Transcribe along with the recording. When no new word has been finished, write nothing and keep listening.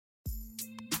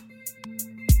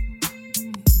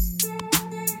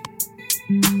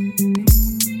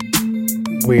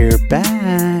We're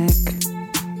back.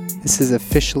 This is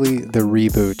officially the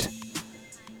reboot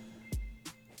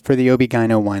for the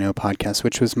OB-GYNO Wino podcast,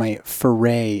 which was my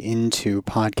foray into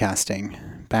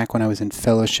podcasting. Back when I was in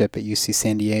fellowship at UC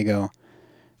San Diego,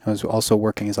 I was also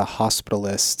working as a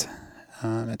hospitalist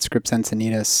at Scripps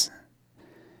Encinitas.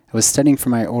 I was studying for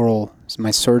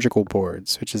my surgical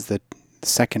boards, which is the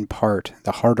second part,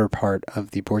 the harder part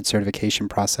of the board certification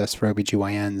process for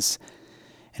OB-GYNs.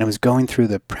 And I was going through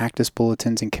the practice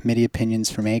bulletins and committee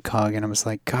opinions from ACOG, and I was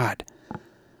like, God,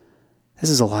 this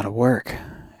is a lot of work.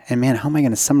 And man, how am I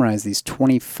going to summarize these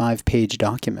 25-page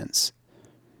documents?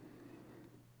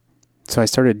 So I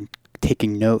started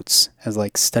taking notes as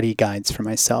like study guides for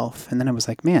myself. And then I was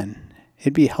like, man,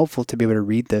 it'd be helpful to be able to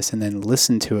read this and then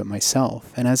listen to it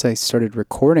myself. And as I started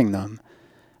recording them,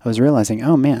 I was realizing,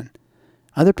 oh man,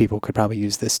 other people could probably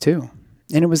use this too.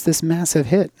 And it was this massive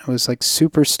hit. I was like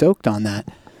super stoked on that.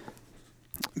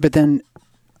 But then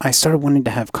I started wanting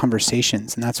to have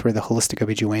conversations, and that's where the Holistic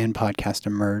OB-GYN podcast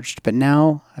emerged. But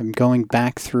now I'm going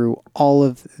back through all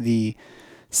of the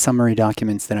summary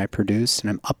documents that I produced, and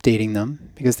I'm updating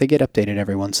them because they get updated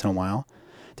every once in a while.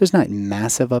 There's not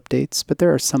massive updates, but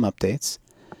there are some updates.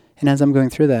 And as I'm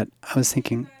going through that, I was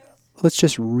thinking, let's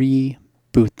just reboot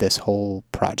this whole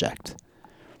project.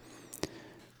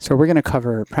 So we're going to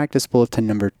cover Practice Bulletin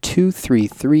number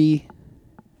 233,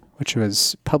 which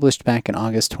was published back in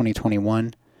August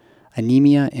 2021,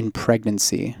 Anemia in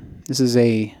Pregnancy. This is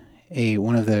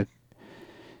one of the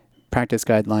practice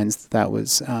guidelines that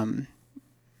was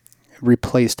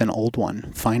replaced an old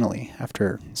one, finally,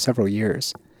 after several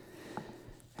years.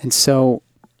 And so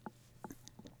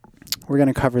we're going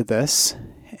to cover this,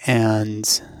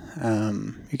 and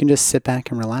you can just sit back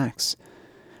and relax.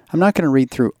 I'm not going to read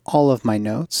through all of my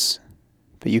notes,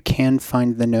 but you can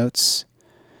find the notes.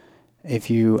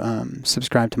 If you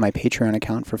subscribe to my Patreon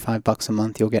account for $5 a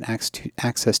month, you'll get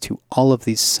access to all of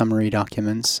these summary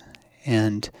documents,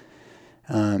 and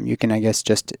you can, I guess,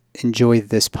 just enjoy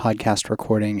this podcast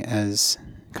recording as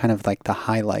kind of like the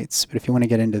highlights. But if you want to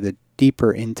get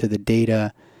deeper into the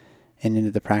data and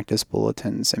into the practice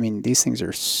bulletins, I mean, these things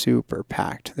are super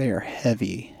packed. They are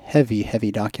heavy, heavy,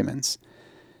 heavy documents.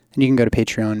 And you can go to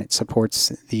Patreon. It supports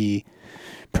the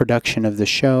production of the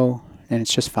show, and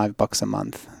it's just $5 a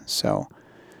month. So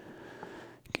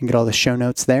you can get all the show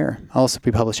notes there. I'll also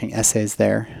be publishing essays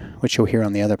there, which you'll hear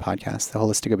on the other podcast, the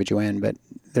Holistic OB-GYN, but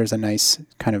there's a nice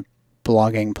kind of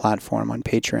blogging platform on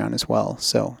Patreon as well.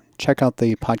 So check out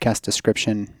the podcast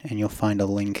description, and you'll find a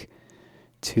link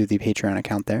to the Patreon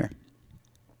account there.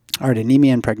 All right,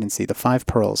 anemia in pregnancy, the 5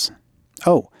 pearls.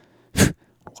 Oh,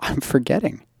 I'm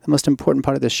forgetting. The most important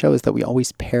part of this show is that we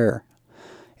always pair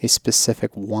a specific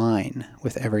wine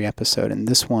with every episode. And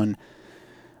this one,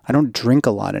 I don't drink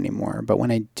a lot anymore, but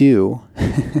when I do,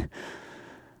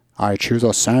 I choose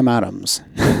a Sam Adams.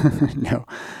 No,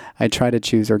 I try to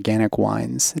choose organic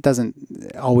wines. It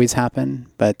doesn't always happen,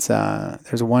 but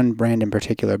there's one brand in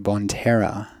particular,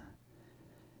 Bonterra,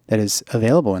 that is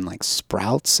available in like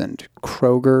Sprouts and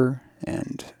Kroger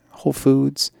and Whole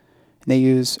Foods. They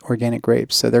use organic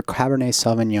grapes. So they're Cabernet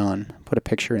Sauvignon. Put a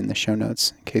picture in the show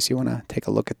notes in case you want to take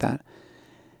a look at that.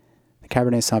 The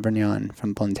Cabernet Sauvignon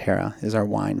from Bonterra is our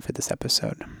wine for this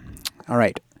episode. All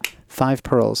right, 5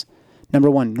 pearls. Number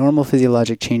 1, normal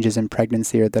physiologic changes in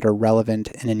pregnancy that are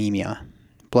relevant in anemia.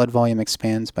 Blood volume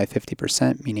expands by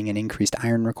 50%, meaning an increased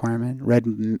iron requirement.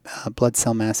 Red blood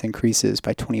cell mass increases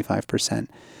by 25%.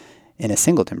 In a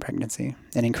singleton pregnancy,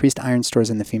 and increased iron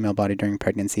stores in the female body during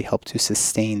pregnancy help to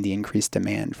sustain the increased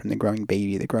demand from the growing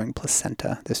baby, the growing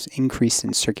placenta, this increase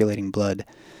in circulating blood.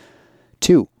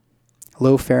 2,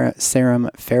 low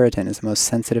serum ferritin is the most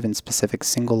sensitive and specific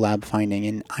single lab finding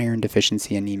in iron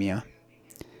deficiency anemia.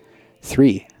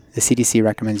 3, the CDC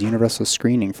recommends universal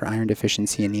screening for iron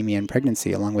deficiency anemia in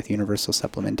pregnancy along with universal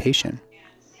supplementation.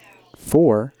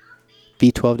 4,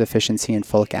 B12 deficiency and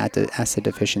folic acid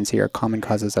deficiency are common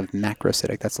causes of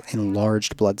macrocytic, that's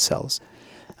enlarged blood cells,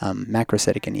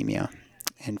 macrocytic anemia.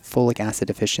 And folic acid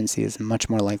deficiency is much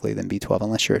more likely than B12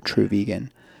 unless you're a true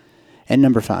vegan. And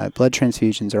number 5, blood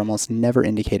transfusions are almost never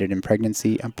indicated in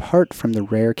pregnancy apart from the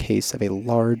rare case of a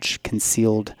large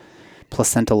concealed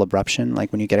placental abruption,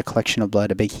 like when you get a collection of blood,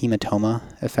 a big hematoma,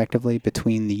 effectively,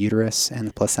 between the uterus and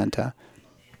the placenta.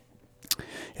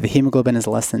 If the hemoglobin is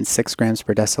less than 6 grams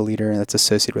per deciliter, that's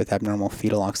associated with abnormal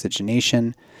fetal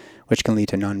oxygenation, which can lead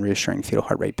to non-reassuring fetal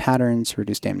heart rate patterns,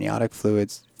 reduced amniotic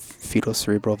fluids, fetal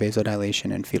cerebral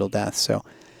vasodilation, and fetal death. So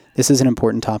this is an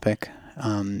important topic.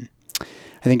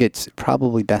 I think it's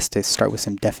probably best to start with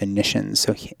some definitions.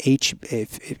 So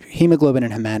if hemoglobin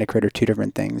and hematocrit are two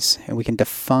different things, and we can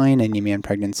define anemia in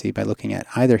pregnancy by looking at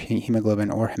either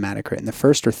hemoglobin or hematocrit. In the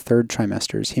first or third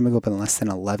trimesters, hemoglobin less than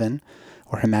 11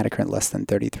 or hematocrit less than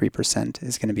 33%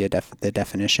 is going to be the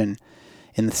definition.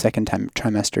 In the second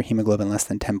trimester, hemoglobin less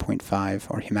than 10.5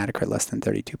 or hematocrit less than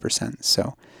 32%.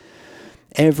 So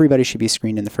everybody should be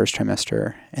screened in the first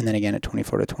trimester and then again at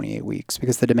 24 to 28 weeks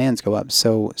because the demands go up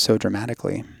so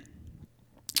dramatically.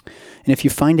 And if you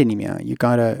find anemia, you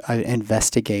got to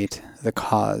investigate the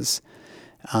cause.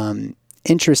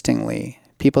 Interestingly,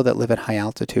 people that live at high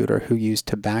altitude or who use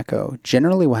tobacco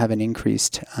generally will have an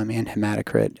increased in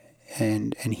hematocrit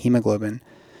and hemoglobin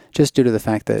just due to the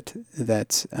fact that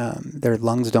their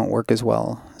lungs don't work as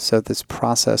well. So this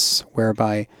process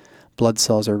whereby blood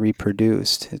cells are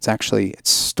reproduced, it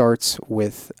starts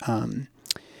with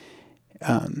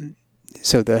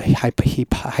so the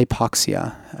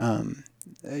hypoxia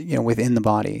within the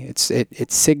body.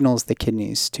 It signals the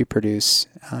kidneys to produce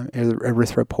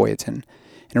erythropoietin, and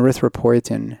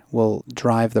erythropoietin will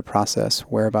drive the process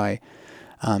whereby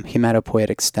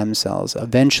hematopoietic stem cells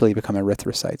eventually become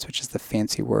erythrocytes, which is the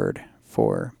fancy word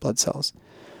for blood cells.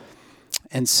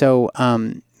 And so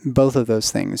both of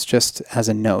those things, just as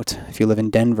a note, if you live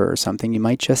in Denver or something, you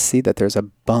might just see that there's a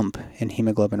bump in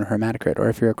hemoglobin or hematocrit, or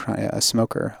if you're a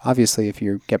smoker. Obviously, if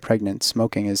you get pregnant,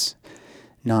 smoking is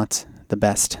not the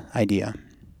best idea.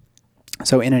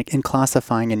 So in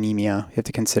classifying anemia, you have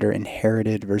to consider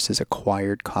inherited versus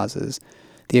acquired causes.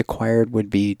 The acquired would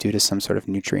be due to some sort of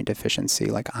nutrient deficiency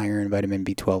like iron, vitamin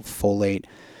B12, folate.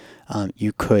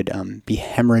 You could be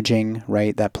hemorrhaging,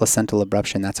 right? That placental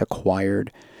abruption, that's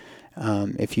acquired.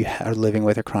 If you are living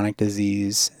with a chronic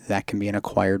disease, that can be an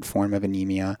acquired form of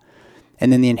anemia.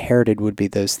 And then the inherited would be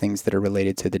those things that are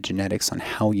related to the genetics on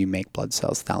how you make blood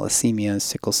cells, thalassemia,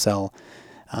 sickle cell,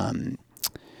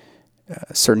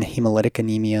 certain hemolytic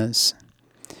anemias.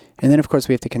 And then, of course,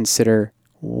 we have to consider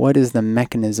what is the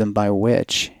mechanism by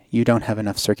which you don't have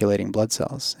enough circulating blood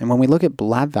cells. And when we look at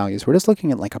lab values, we're just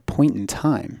looking at like a point in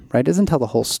time, right? It doesn't tell the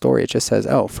whole story. It just says,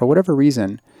 oh, for whatever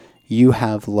reason, you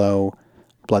have low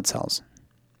blood cells.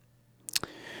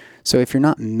 So if you're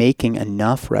not making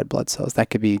enough red blood cells, that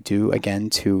could be due,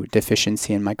 again, to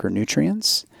deficiency in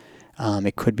micronutrients.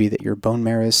 It could be that your bone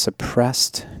marrow is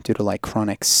suppressed due to like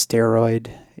chronic steroid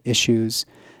issues.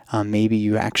 Maybe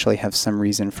you actually have some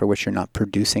reason for which you're not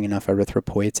producing enough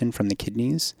erythropoietin from the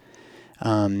kidneys.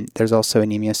 There's also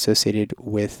anemia associated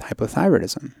with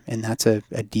hypothyroidism, and that's a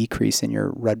decrease in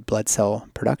your red blood cell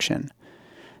production.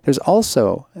 There's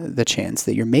also the chance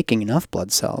that you're making enough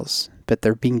blood cells, but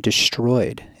they're being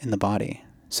destroyed in the body.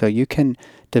 So you can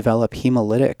develop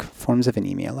hemolytic forms of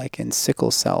anemia, like in sickle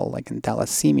cell, like in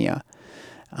thalassemia.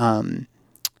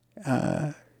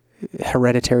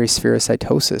 Hereditary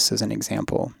spherocytosis is an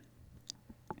example.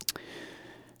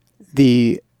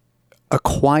 The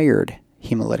acquired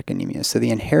hemolytic anemia, so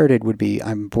the inherited would be,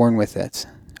 I'm born with it.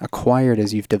 Acquired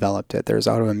is you've developed it. There's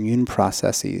autoimmune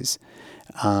processes.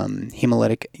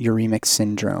 Hemolytic uremic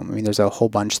syndrome. I mean, there's a whole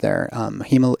bunch there.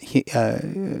 Hemolytic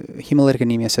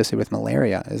anemia associated with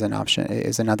malaria is an option,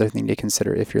 is another thing to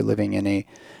consider if you're living in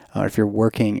or if you're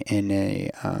working in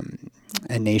a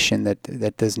nation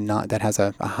that has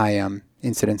a high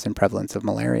incidence and prevalence of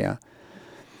malaria.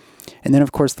 And then,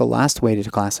 of course, the last way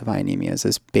to classify anemias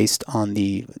is based on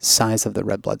the size of the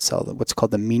red blood cell, what's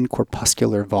called the mean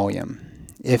corpuscular volume.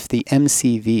 If the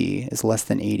MCV is less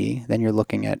than 80, then you're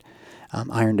looking at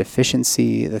iron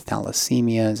deficiency, the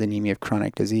thalassemias, anemia of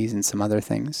chronic disease, and some other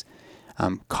things.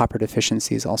 Copper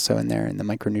deficiency is also in there in the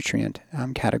micronutrient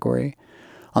category.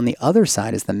 On the other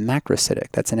side is the macrocytic.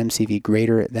 That's an MCV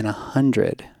greater than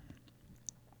 100.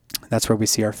 That's where we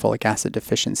see our folic acid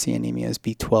deficiency anemias,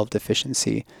 B12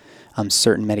 deficiency.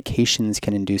 Certain medications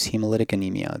can induce hemolytic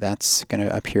anemia. That's going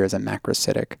to appear as a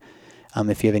macrocytic.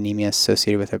 If you have anemia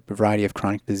associated with a variety of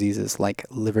chronic diseases like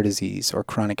liver disease or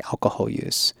chronic alcohol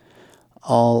use,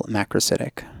 all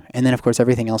macrocytic. And then, of course,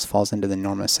 everything else falls into the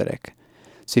normocytic.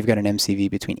 So you've got an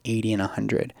MCV between 80 and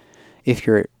 100. If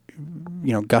you're,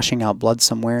 gushing out blood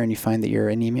somewhere and you find that you're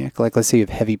anemic, like let's say you have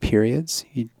heavy periods,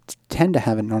 you tend to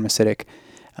have a normocytic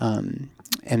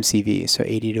MCV, so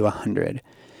 80 to 100.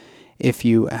 If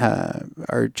you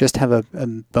just have a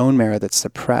bone marrow that's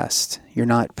suppressed, you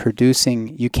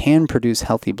can produce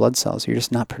healthy blood cells, you're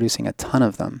just not producing a ton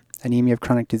of them. Anemia of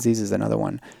chronic disease is another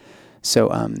one. So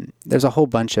there's a whole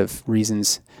bunch of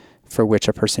reasons for which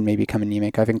a person may become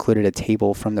anemic. I've included a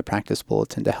table from the practice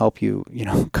bulletin to help you,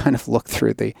 kind of look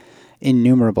through the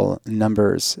innumerable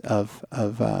numbers of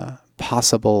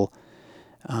possible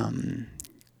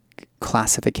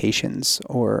classifications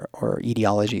or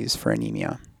etiologies for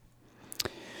anemia.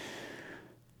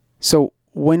 So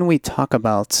when we talk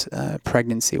about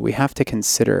pregnancy, we have to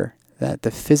consider that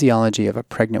the physiology of a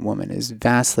pregnant woman is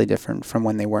vastly different from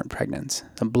when they weren't pregnant.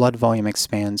 The blood volume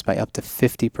expands by up to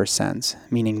 50%,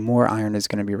 meaning more iron is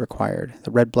going to be required. The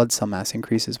red blood cell mass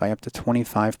increases by up to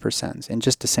 25%. In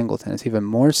just a singleton, it's even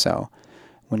more so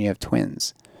when you have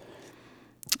twins.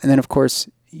 And then, of course,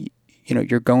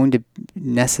 you're going to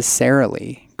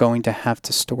necessarily going to have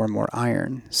to store more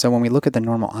iron. So when we look at the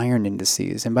normal iron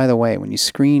indices, and by the way, when you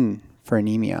screen for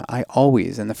anemia, I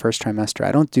always, in the first trimester,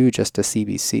 I don't do just a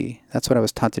CBC. That's what I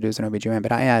was taught to do as an OB/GYN,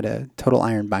 but I add a total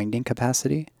iron binding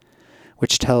capacity,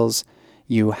 which tells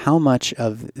you how much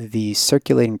of the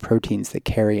circulating proteins that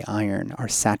carry iron are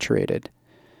saturated.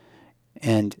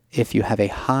 And if you have a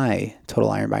high total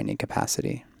iron binding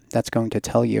capacity, that's going to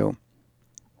tell you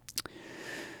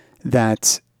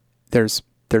that there's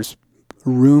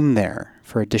room there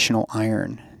for additional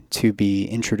iron to be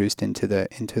introduced into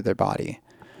their body.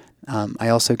 I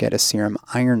also get a serum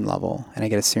iron level, and I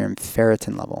get a serum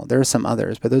ferritin level. There are some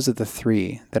others, but those are the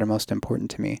three that are most important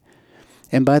to me.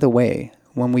 And by the way,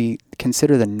 when we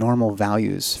consider the normal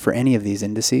values for any of these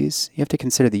indices, you have to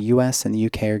consider the US and the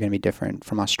UK are going to be different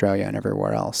from Australia and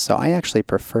everywhere else. So I actually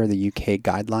prefer the UK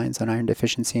guidelines on iron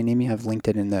deficiency anemia. I've linked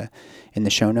it in the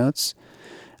show notes.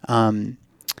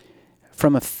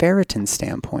 From a ferritin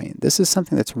standpoint, this is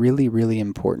something that's really, really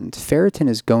important. Ferritin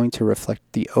is going to reflect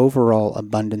the overall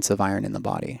abundance of iron in the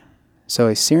body. So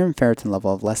a serum ferritin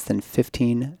level of less than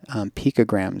 15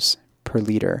 picograms per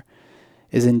liter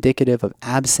is indicative of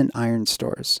absent iron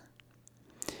stores.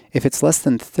 If it's less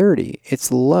than 30,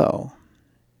 it's low.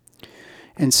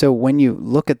 And so when you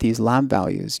look at these lab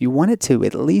values, you want it to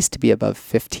at least be above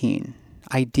 15,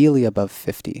 ideally above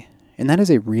 50. And that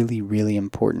is a really, really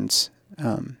important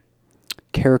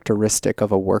characteristic of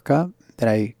a workup that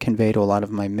I convey to a lot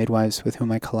of my midwives with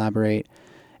whom I collaborate,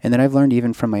 and that I've learned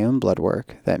even from my own blood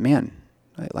work, that man,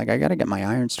 I got to get my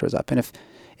iron stores up. And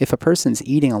if a person's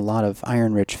eating a lot of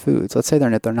iron-rich foods, let's say they're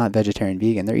not vegetarian,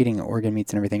 vegan, they're eating organ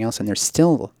meats and everything else, and they're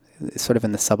still sort of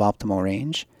in the suboptimal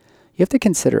range, you have to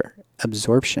consider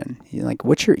absorption.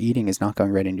 What you're eating is not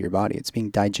going right into your body. It's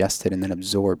being digested and then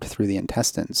absorbed through the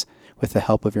intestines with the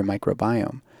help of your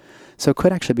microbiome. So it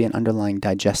could actually be an underlying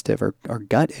digestive or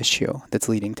gut issue that's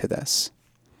leading to this.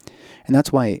 And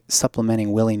that's why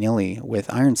supplementing willy-nilly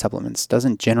with iron supplements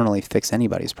doesn't generally fix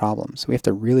anybody's problems. We have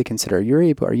to really consider,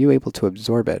 are you able to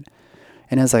absorb it?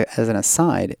 And as an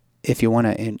aside, if you want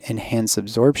to enhance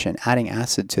absorption, adding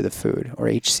acid to the food, or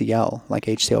HCl, like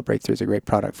HCl Breakthrough is a great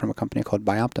product from a company called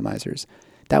Bioptimizers,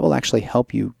 that will actually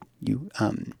help you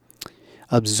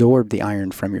absorb the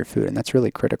iron from your food, and that's really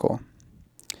critical.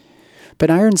 But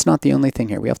iron's not the only thing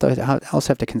here. We also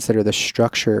have to consider the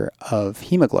structure of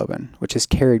hemoglobin, which is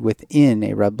carried within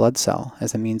a red blood cell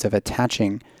as a means of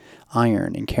attaching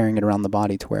iron and carrying it around the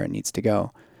body to where it needs to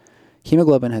go.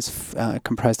 Hemoglobin is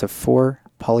comprised of 4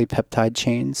 polypeptide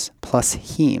chains plus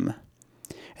heme.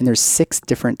 And there's 6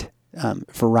 different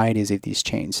varieties of these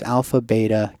chains: alpha,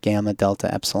 beta, gamma,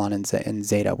 delta, epsilon, and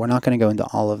zeta. We're not going to go into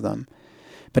all of them.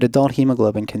 But adult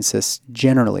hemoglobin consists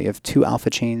generally of 2 alpha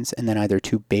chains and then either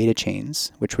 2 beta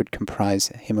chains, which would comprise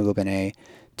hemoglobin A,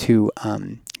 2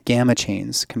 gamma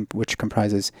chains, which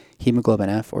comprises hemoglobin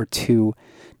F, or 2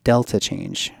 delta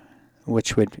chains,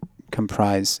 which would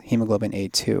comprise hemoglobin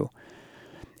A2.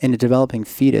 In a developing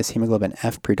fetus, hemoglobin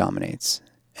F predominates.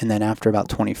 And then after about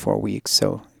 24 weeks,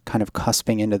 so kind of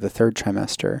cusping into the 3rd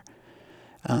trimester,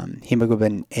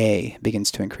 hemoglobin A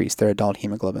begins to increase, their adult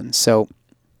hemoglobin. So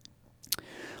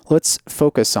let's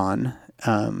focus on,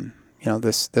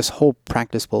 this whole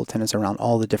practice bulletin is around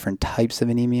all the different types of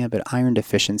anemia, but iron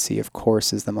deficiency, of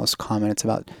course, is the most common. It's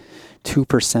about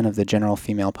 2% of the general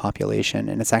female population,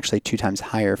 and it's actually 2 times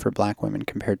higher for black women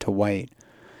compared to white.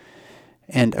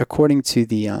 And according to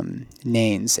the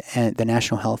NANES, the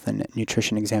National Health and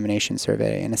Nutrition Examination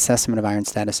Survey, an assessment of iron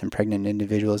status in pregnant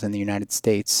individuals in the United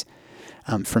States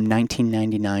from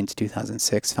 1999 to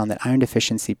 2006 found that iron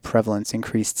deficiency prevalence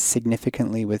increased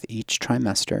significantly with each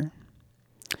trimester,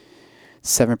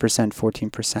 7%,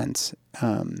 14%,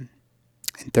 and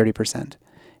 30%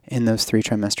 in those 3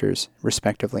 trimesters,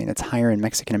 respectively. And it's higher in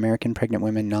Mexican-American pregnant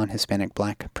women, non-Hispanic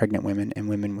black pregnant women, and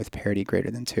women with parity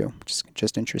greater than 2, which is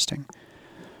just interesting.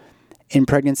 In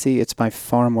pregnancy, it's by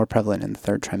far more prevalent in the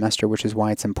 3rd trimester, which is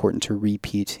why it's important to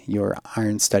repeat your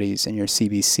iron studies and your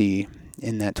CBC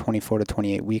in that 24 to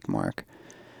 28 week mark.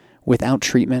 Without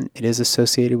treatment, it is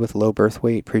associated with low birth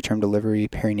weight, preterm delivery,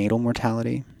 perinatal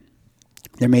mortality.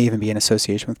 There may even be an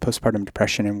association with postpartum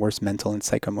depression and worse mental and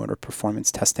psychomotor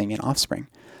performance testing in offspring.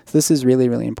 So this is really,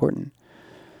 really important.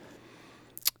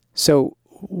 So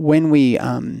when we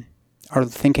are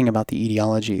thinking about the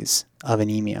etiologies of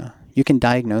anemia, you can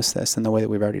diagnose this in the way that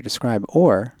we've already described,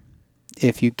 or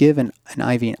if you give an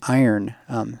IV iron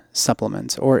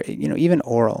supplement, or even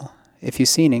oral, if you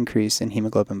see an increase in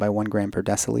hemoglobin by 1 gram per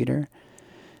deciliter,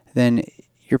 then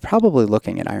you're probably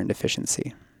looking at iron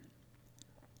deficiency.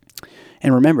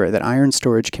 And remember that iron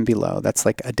storage can be low. That's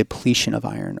like a depletion of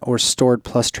iron, or stored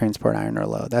plus transport iron are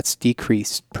low. That's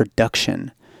decreased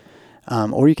production.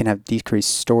 Or you can have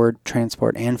decreased stored,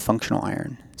 transport, and functional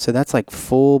iron. So that's like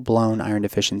full-blown iron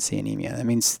deficiency anemia. That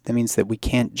means that we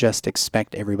can't just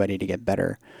expect everybody to get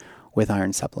better with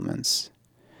iron supplements.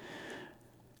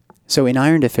 So in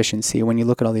iron deficiency, when you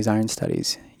look at all these iron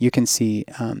studies, you can see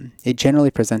it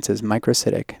generally presents as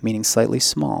microcytic, meaning slightly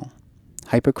small,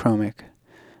 hypochromic,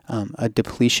 a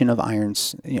depletion of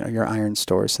irons, your iron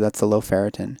stores, so that's the low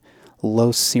ferritin,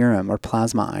 low serum or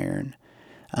plasma iron,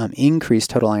 increased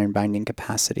total iron binding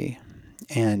capacity,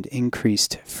 and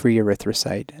increased free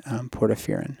erythrocyte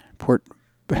protoporphyrin.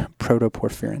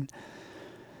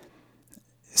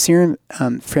 Serum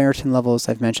ferritin levels,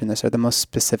 I've mentioned this, are the most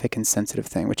specific and sensitive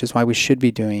thing, which is why we should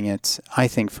be doing it, I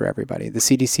think, for everybody. The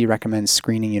CDC recommends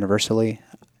screening universally.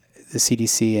 The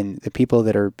CDC and the people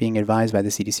that are being advised by the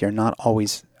CDC are not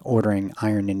always ordering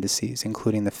iron indices,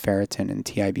 including the ferritin and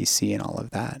TIBC and all of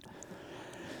that.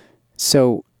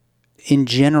 So, in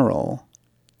general,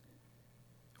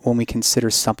 when we consider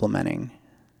supplementing,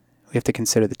 we have to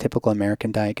consider the typical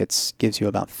American diet gives you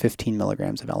about 15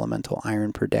 milligrams of elemental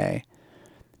iron per day,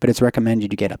 but it's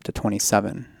recommended you get up to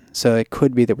 27. So it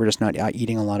could be that we're just not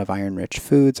eating a lot of iron-rich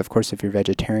foods. Of course, if you're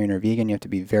vegetarian or vegan, you have to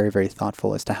be very, very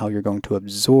thoughtful as to how you're going to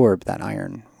absorb that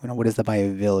iron. What is the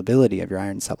bioavailability of your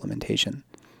iron supplementation?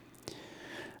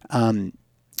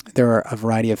 There are a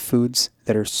variety of foods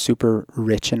that are super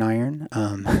rich in iron.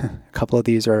 A couple of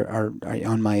these are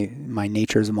on my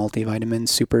Nature's multivitamin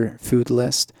superfood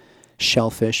list: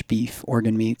 shellfish, beef,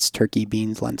 organ meats, turkey,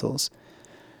 beans, lentils.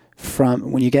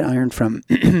 When you get iron from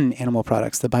animal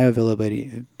products, the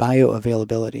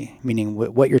bioavailability, meaning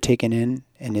what you're taking in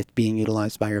and it being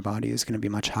utilized by your body, is going to be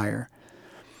much higher.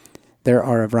 There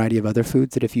are a variety of other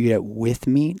foods that if you eat it with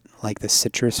meat, like the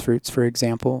citrus fruits, for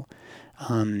example,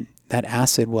 that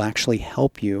acid will actually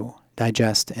help you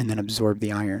digest and then absorb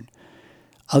the iron.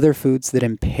 Other foods that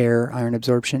impair iron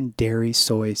absorption: dairy,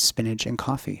 soy, spinach, and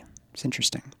coffee. It's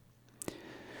interesting.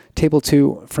 Table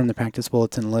 2 from the Practice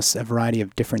Bulletin lists a variety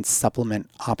of different supplement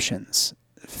options.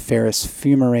 Ferrous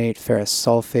fumarate, ferrous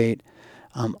sulfate,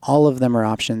 all of them are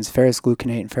options. Ferrous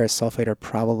gluconate and ferrous sulfate are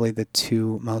probably the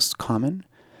two most common.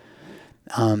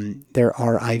 There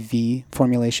are IV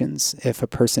formulations. If a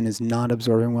person is not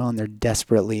absorbing well and they're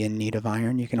desperately in need of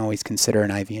iron, you can always consider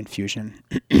an IV infusion.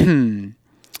 And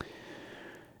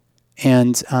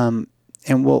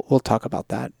we'll talk about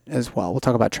that as well. We'll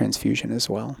talk about transfusion as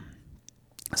well.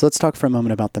 So let's talk for a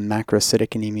moment about the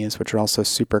macrocytic anemias, which are also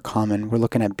super common. We're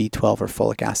looking at B12 or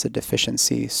folic acid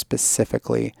deficiency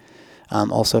specifically.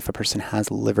 Also, if a person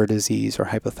has liver disease or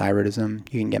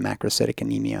hypothyroidism, you can get macrocytic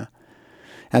anemia.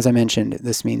 As I mentioned,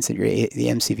 this means that the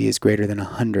MCV is greater than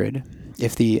 100.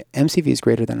 If the MCV is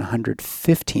greater than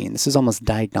 115, this is almost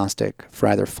diagnostic for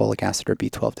either folic acid or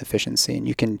B12 deficiency, and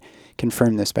you can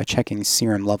confirm this by checking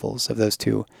serum levels of those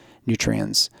two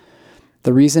nutrients.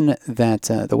 The reason that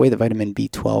the way that vitamin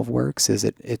B12 works is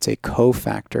it's a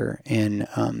cofactor in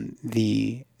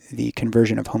the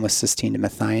conversion of homocysteine to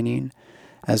methionine,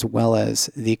 as well as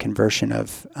the conversion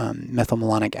of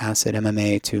methylmalonic acid,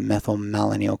 MMA, to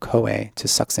methylmalonyl-CoA to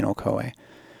succinyl-CoA.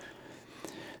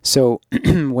 So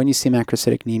when you see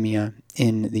macrocytic anemia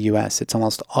in the U.S., it's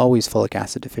almost always folic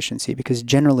acid deficiency, because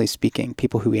generally speaking,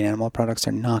 people who eat animal products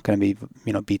are not going to be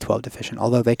B12 deficient,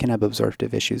 although they can have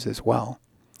absorptive issues as well.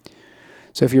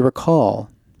 So if you recall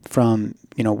from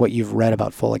what you've read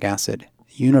about folic acid,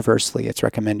 universally it's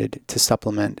recommended to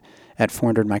supplement at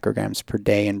 400 micrograms per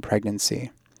day in pregnancy.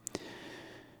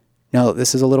 Now,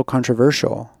 this is a little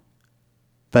controversial,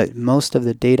 but most of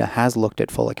the data has looked at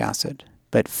folic acid.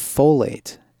 But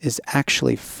folate is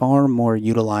actually far more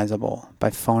utilizable by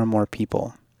far more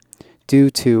people, due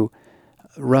to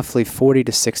roughly 40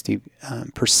 to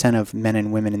 60% of men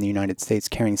and women in the United States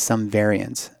carrying some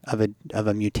variant of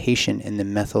a mutation in the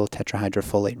methyl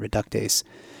tetrahydrofolate reductase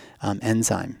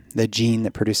enzyme, the gene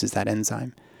that produces that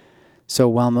enzyme. So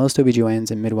while most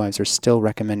OBGYNs and midwives are still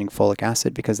recommending folic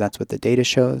acid because that's what the data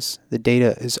shows, the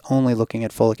data is only looking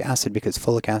at folic acid because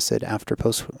folic acid after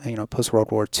post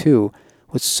World War II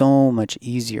was so much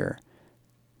easier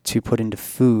to put into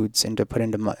foods and to put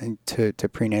to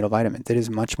prenatal vitamins. It is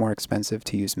much more expensive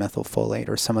to use methylfolate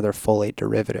or some other folate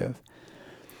derivative.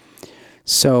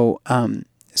 So,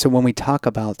 so when we talk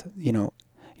about,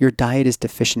 your diet is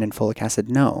deficient in folic acid,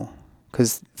 no,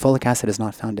 because folic acid is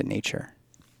not found in nature.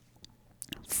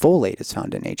 Folate is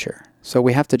found in nature. So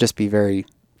we have to just be very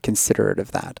considerate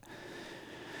of that.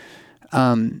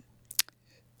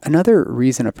 Another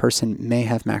reason a person may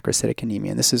have macrocytic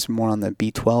anemia, and this is more on the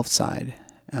B12 side,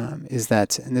 is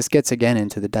that, and this gets again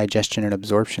into the digestion and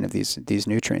absorption of these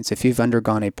nutrients. If you've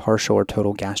undergone a partial or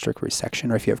total gastric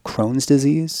resection, or if you have Crohn's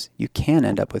disease, you can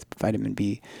end up with vitamin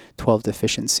B12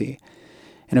 deficiency.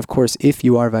 And of course, if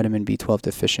you are vitamin B12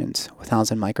 deficient,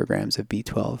 1,000 micrograms of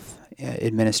B12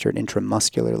 administered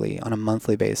intramuscularly on a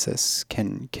monthly basis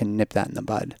can nip that in the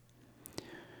bud.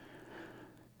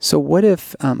 So what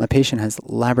if a patient has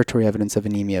laboratory evidence of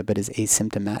anemia but is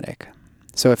asymptomatic?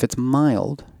 So if it's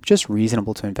mild, just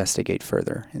reasonable to investigate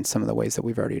further in some of the ways that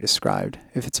we've already described.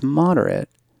 If it's moderate,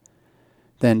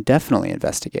 then definitely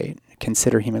investigate.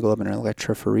 Consider hemoglobin or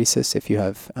electrophoresis if you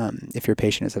have, if your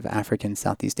patient is of African,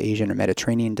 Southeast Asian, or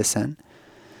Mediterranean descent.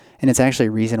 And it's actually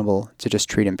reasonable to just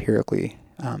treat empirically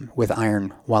with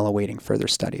iron while awaiting further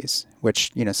studies,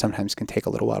 which sometimes can take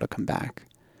a little while to come back.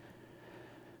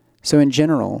 So in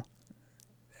general,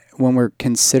 when we're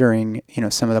considering,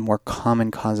 some of the more common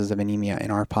causes of anemia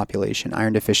in our population,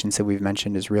 iron deficiency we've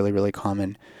mentioned is really, really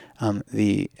common.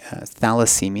 The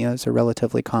thalassemias are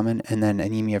relatively common, and then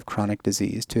anemia of chronic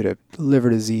disease due to liver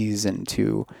disease and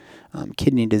to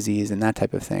kidney disease and that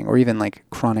type of thing, or even like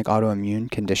chronic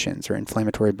autoimmune conditions or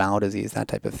inflammatory bowel disease, that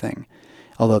type of thing.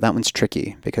 Although that one's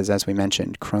tricky because, as we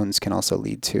mentioned, Crohn's can also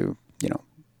lead to,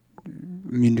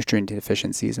 immune nutrient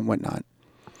deficiencies and whatnot.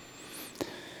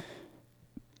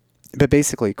 But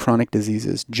basically, chronic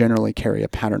diseases generally carry a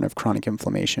pattern of chronic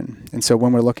inflammation. And so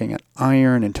when we're looking at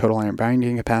iron and total iron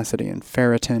binding capacity and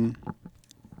ferritin,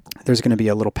 there's going to be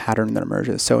a little pattern that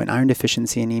emerges. So in iron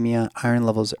deficiency anemia, iron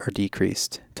levels are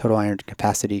decreased. Total iron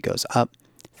capacity goes up,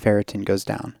 ferritin goes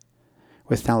down.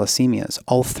 With thalassemias,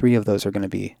 all three of those are going to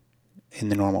be in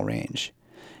the normal range.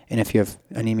 And if you have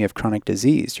anemia of chronic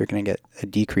disease, you're going to get a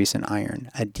decrease in iron,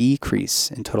 a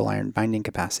decrease in total iron binding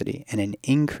capacity, and an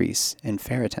increase in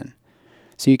ferritin.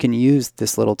 So you can use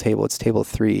this little table, it's table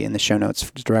 3 in the show notes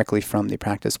directly from the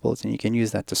practice bulletin. You can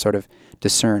use that to sort of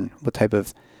discern what type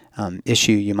of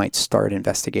issue you might start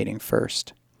investigating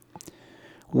first.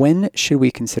 When should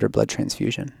we consider blood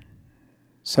transfusion?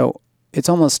 So it's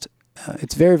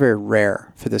very, very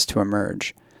rare for this to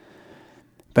emerge,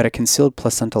 but a concealed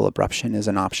placental abruption is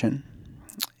an option.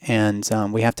 And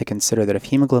we have to consider that if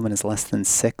hemoglobin is less than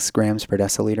 6 grams per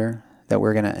deciliter, that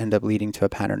we're going to end up leading to a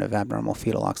pattern of abnormal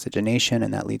fetal oxygenation,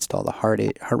 and that leads to all the heart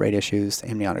rate issues,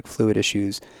 amniotic fluid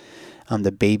issues.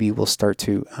 The baby will start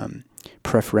to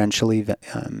preferentially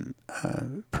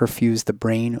perfuse the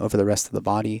brain over the rest of the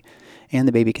body, and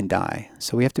the baby can die.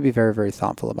 So we have to be very, very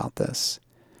thoughtful about this.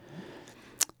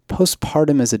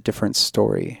 Postpartum is a different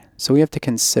story. So we have to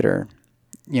consider,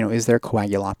 is there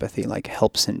coagulopathy like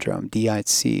HELP syndrome,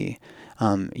 DIC,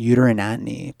 uterine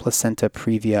atony, placenta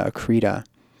previa accreta?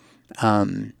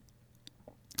 And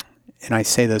I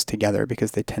say those together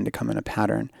because they tend to come in a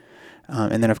pattern.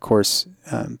 And then, of course,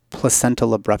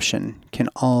 placental abruption can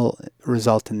all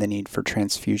result in the need for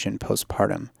transfusion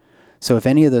postpartum. So if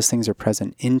any of those things are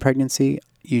present in pregnancy,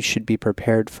 you should be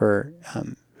prepared for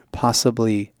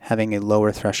possibly having a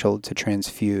lower threshold to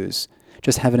transfuse.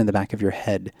 Just have it in the back of your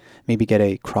head. Maybe get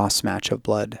a cross match of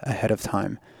blood ahead of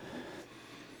time.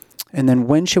 And then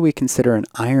when should we consider an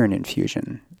iron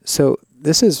infusion? So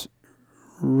this is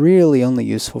really only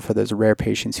useful for those rare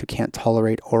patients who can't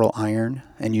tolerate oral iron,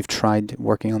 and you've tried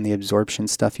working on the absorption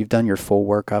stuff, you've done your full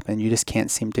workup, and you just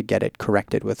can't seem to get it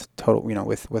corrected with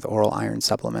with oral iron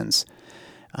supplements.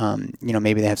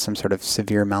 Maybe they have some sort of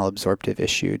severe malabsorptive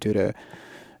issue due to,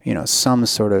 some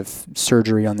sort of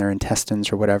surgery on their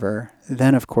intestines or whatever.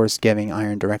 Then, of course, giving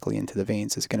iron directly into the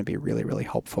veins is going to be really, really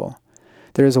helpful.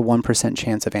 There is a 1%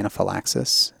 chance of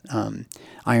anaphylaxis.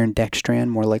 Iron dextran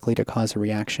more likely to cause a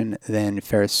reaction than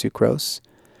ferrous sucrose.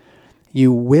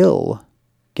 You will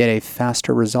get a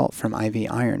faster result from IV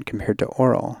iron compared to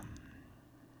oral.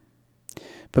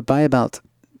 But by about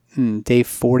day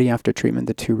 40 after treatment,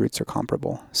 the two routes are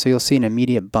comparable. So you'll see an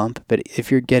immediate bump, but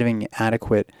if you're getting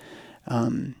adequate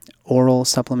oral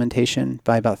supplementation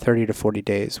by about 30 to 40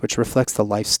 days, which reflects the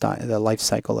life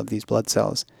cycle of these blood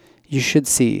cells, you should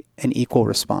see an equal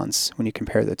response when you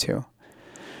compare the two.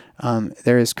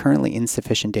 There is currently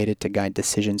insufficient data to guide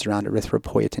decisions around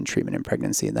erythropoietin treatment in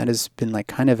pregnancy. That has been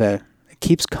it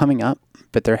keeps coming up,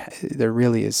 but there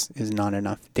really is not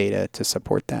enough data to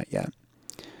support that yet.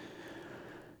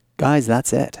 guys,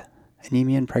 that's it.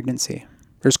 Anemia in pregnancy.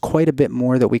 There's quite a bit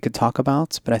more that we could talk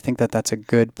about, but I think that that's a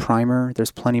good primer. There's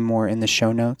plenty more in the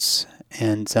show notes.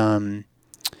 And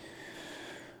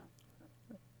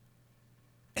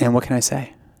what can I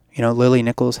say? Lily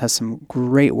Nichols has some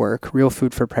great work. Real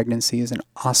Food for Pregnancy is an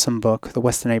awesome book. The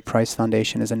Weston A. Price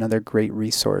Foundation is another great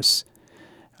resource.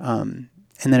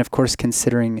 And then, of course,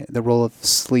 considering the role of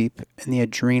sleep and the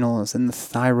adrenals and the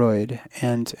thyroid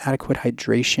and adequate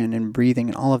hydration and breathing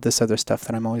and all of this other stuff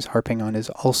that I'm always harping on is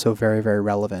also very, very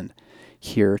relevant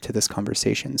here to this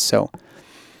conversation. So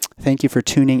thank you for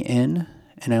tuning in,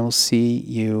 and I will see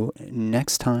you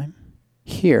next time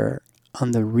here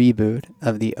on the reboot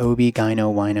of the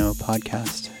OB-GYNO Wino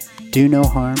podcast. Do no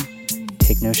harm,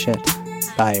 take no shit.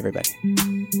 Bye,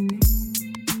 everybody.